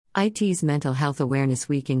IT's Mental Health Awareness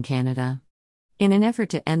Week in Canada. In an effort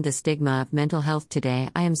to end the stigma of mental health today,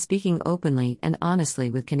 I am speaking openly and honestly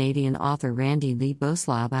with Canadian author Randy Lee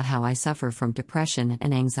Boslaw about how I suffer from depression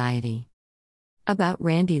and anxiety. About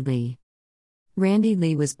Randy Lee. Randy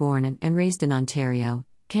Lee was born and raised in Ontario,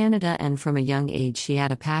 Canada, and from a young age she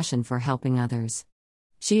had a passion for helping others.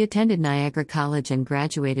 She attended Niagara College and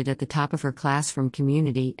graduated at the top of her class from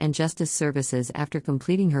Community and Justice Services after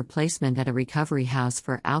completing her placement at a recovery house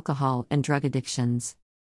for alcohol and drug addictions.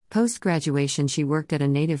 Post-graduation, she worked at a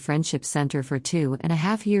Native Friendship Center for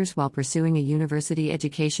 2.5 years while pursuing a university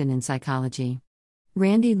education in psychology.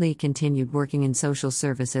 Randy Lee continued working in social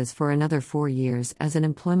services for another 4 years as an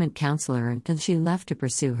employment counselor until she left to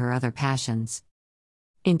pursue her other passions.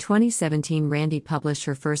 In 2017, Randy published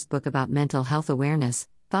her first book about mental health awareness,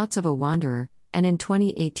 Thoughts of a Wanderer, and in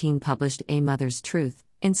 2018 published A Mother's Truth,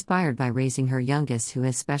 inspired by raising her youngest who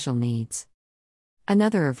has special needs.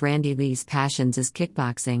 Another of Randy Lee's passions is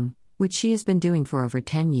kickboxing, which she has been doing for over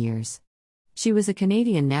 10 years. She was a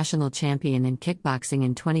Canadian national champion in kickboxing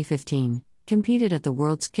in 2015, competed at the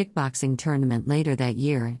World's Kickboxing Tournament later that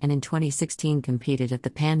year, and in 2016 competed at the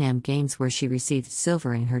Pan Am Games where she received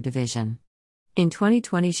silver in her division. In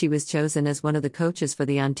 2020, she was chosen as one of the coaches for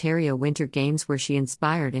the Ontario Winter Games where she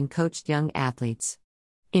inspired and coached young athletes.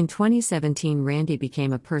 In 2017, Randy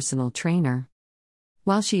became a personal trainer.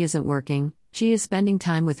 While she isn't working, she is spending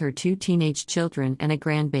time with her 2 teenage children and a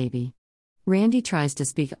grandbaby. Randy tries to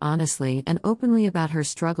speak honestly and openly about her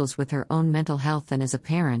struggles with her own mental health and as a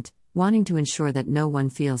parent, wanting to ensure that no one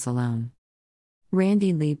feels alone.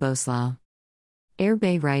 Randy Lee Boslaw.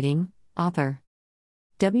 Airbay Writing, author.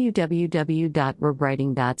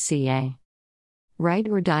 www.werbwriting.ca. Write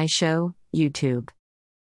or Die Show, YouTube.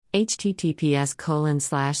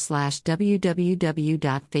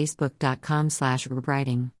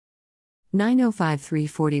 https://www.facebook.com/werbwriting.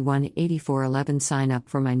 905-341-8411. Sign up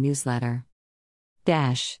for my newsletter.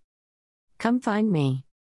 Come find me.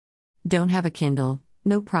 Don't have a Kindle?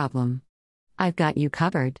 No problem. I've got you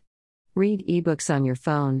covered. Read ebooks on your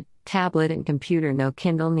phone, tablet, and computer. No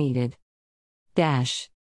Kindle needed.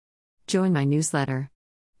 Join my newsletter.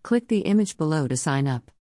 Click the image below to sign up.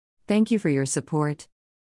 Thank you for your support.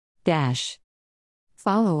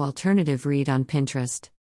 Follow Alternative Read on Pinterest.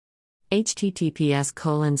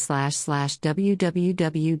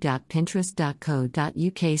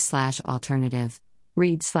 https://www.pinterest.co.uk/alternative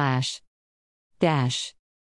read/.